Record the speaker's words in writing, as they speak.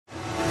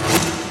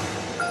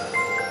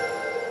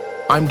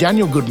I'm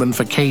Daniel Goodman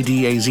for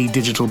KDAZ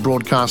Digital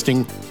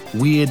Broadcasting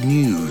Weird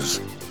News.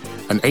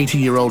 An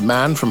 80-year-old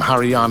man from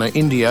Haryana,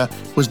 India,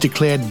 was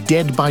declared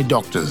dead by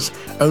doctors,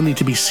 only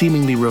to be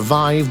seemingly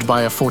revived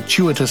by a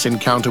fortuitous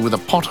encounter with a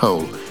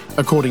pothole,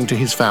 according to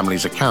his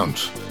family's account.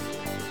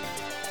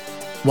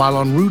 While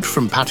en route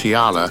from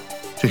Patiala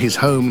to his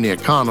home near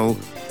Karnal,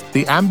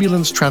 the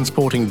ambulance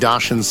transporting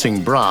Darshan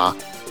Singh Brar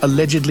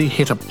allegedly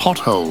hit a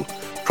pothole,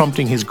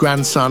 prompting his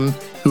grandson,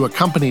 who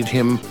accompanied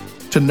him,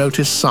 to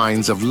notice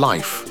signs of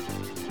life.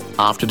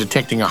 After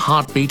detecting a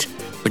heartbeat,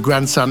 the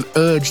grandson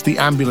urged the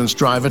ambulance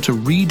driver to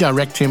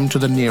redirect him to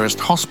the nearest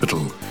hospital,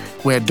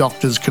 where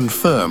doctors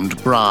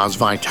confirmed Brar's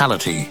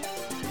vitality.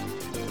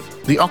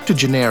 The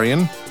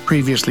octogenarian,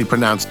 previously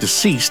pronounced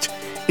deceased,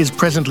 is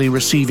presently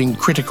receiving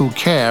critical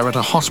care at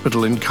a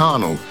hospital in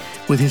Karnal,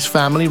 with his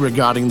family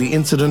regarding the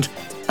incident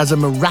as a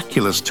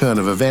miraculous turn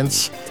of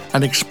events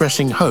and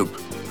expressing hope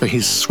for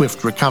his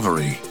swift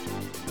recovery.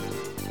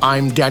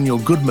 I'm Daniel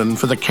Goodman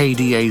for the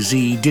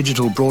KDAZ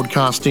Digital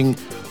Broadcasting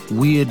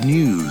Weird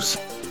News,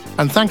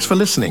 and thanks for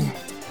listening.